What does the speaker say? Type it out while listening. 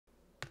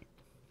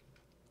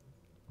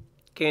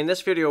Okay, in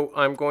this video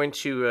I'm going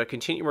to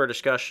continue our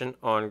discussion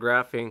on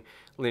graphing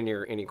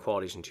linear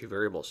inequalities in two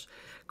variables.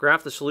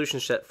 Graph the solution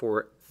set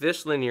for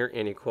this linear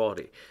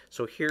inequality.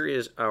 So here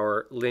is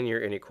our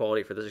linear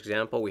inequality. For this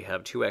example, we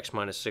have 2x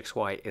minus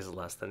 6y is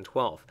less than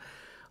 12.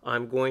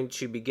 I'm going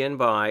to begin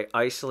by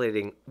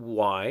isolating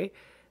y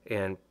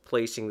and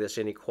placing this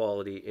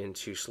inequality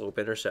into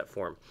slope-intercept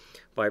form.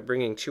 By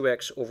bringing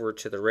 2x over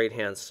to the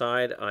right-hand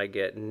side, I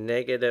get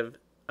negative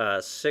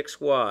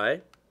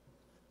 6y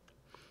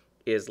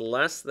is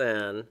less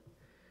than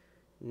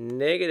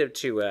negative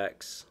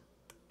 2x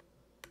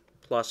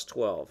plus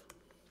 12.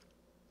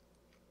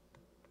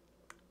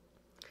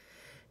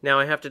 Now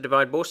I have to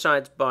divide both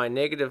sides by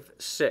negative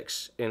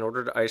 6 in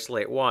order to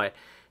isolate y.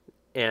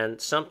 And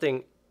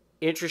something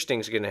interesting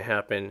is going to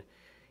happen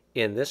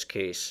in this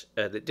case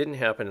that didn't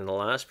happen in the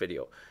last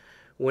video.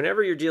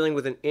 Whenever you're dealing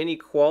with an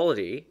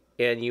inequality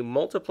and you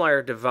multiply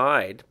or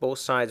divide both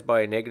sides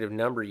by a negative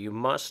number, you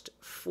must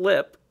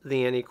flip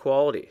the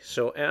inequality.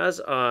 So as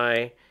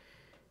I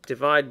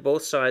divide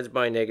both sides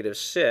by negative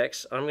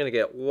 6, I'm going to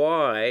get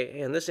y,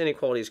 and this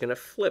inequality is going to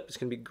flip. It's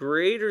going to be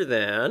greater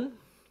than,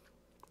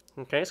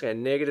 okay, so I got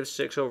negative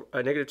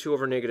 2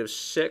 over negative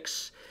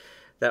 6.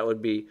 That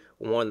would be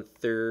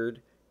 1/3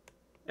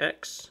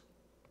 x.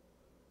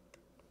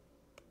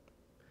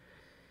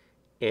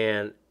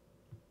 And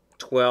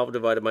 12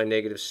 divided by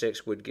negative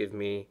 6 would give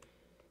me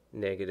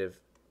negative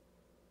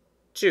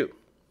 2.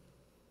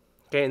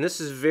 Okay, and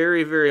this is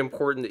very, very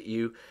important that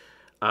you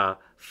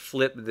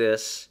flip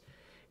this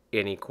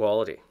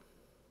inequality.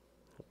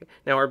 Okay.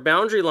 Now our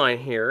boundary line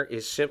here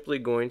is simply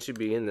going to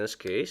be, in this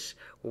case,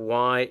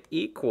 y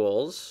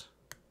equals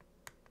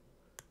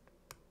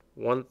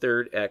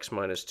 1/3 x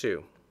minus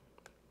 2.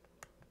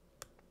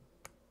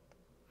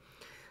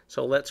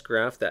 So let's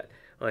graph that.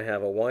 I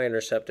have a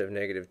y-intercept of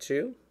negative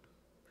 2.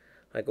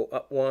 I go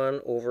up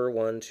 1 over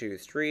 1, 2,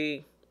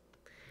 3.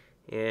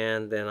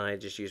 And then I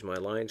just use my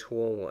line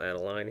tool. We'll add a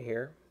line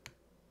here.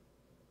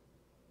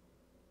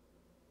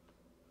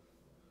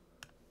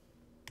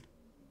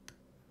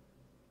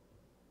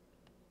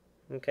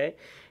 Okay,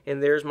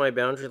 and there's my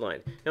boundary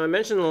line. Now I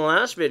mentioned in the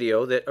last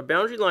video that a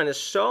boundary line is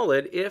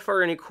solid if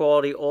our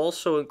inequality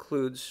also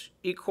includes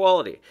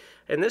equality.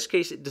 In this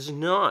case, it does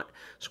not.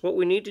 So what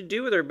we need to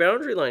do with our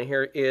boundary line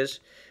here is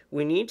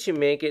we need to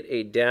make it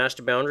a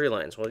dashed boundary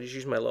line. So I'll just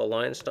use my little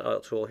line style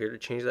tool here to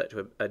change that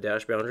to a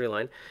dashed boundary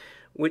line,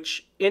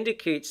 which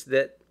indicates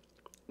that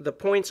the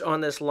points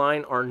on this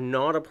line are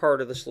not a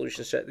part of the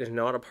solution set. They're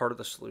not a part of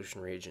the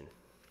solution region.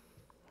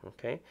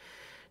 Okay.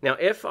 Now,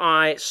 if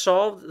I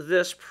solved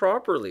this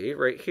properly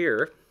right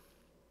here,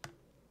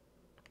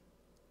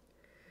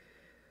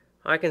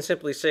 I can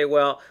simply say,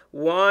 well,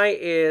 y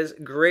is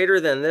greater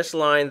than this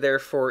line,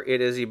 therefore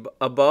it is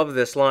above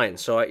this line.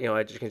 So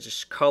I can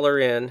just color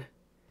in,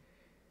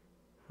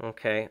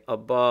 okay,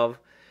 above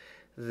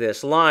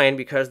this line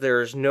because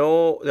there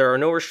are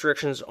no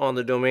restrictions on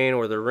the domain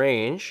or the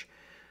range.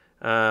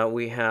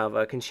 We have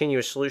a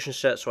continuous solution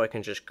set, so I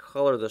can just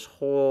color this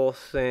whole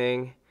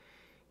thing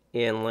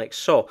in like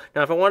so.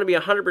 Now, if I want to be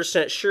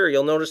 100% sure,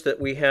 you'll notice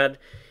that we had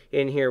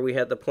in here, we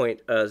had the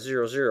point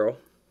 0, 0.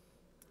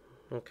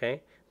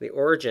 Okay, the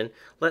origin.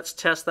 Let's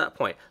test that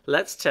point.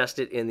 Let's test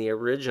it in the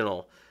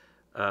original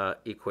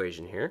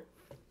equation here.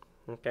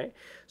 Okay,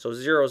 so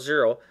 0,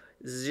 0.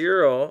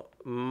 0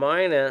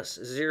 minus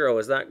 0,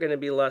 is that going to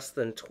be less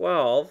than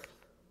 12?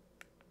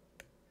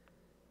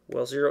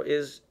 Well, 0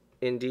 is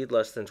indeed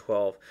less than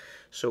 12.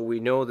 So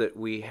we know that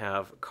we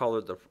have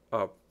colored the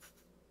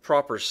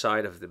proper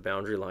side of the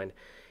boundary line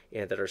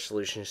and that our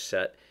solution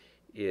set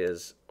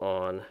is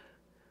on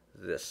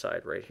this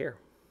side right here.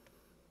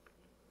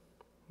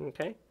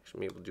 Okay, so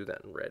maybe we'll do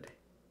that in red.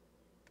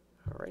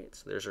 All right,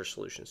 so there's our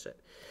solution set.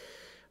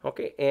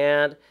 Okay,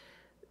 and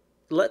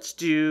let's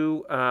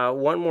do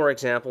one more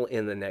example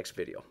in the next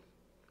video.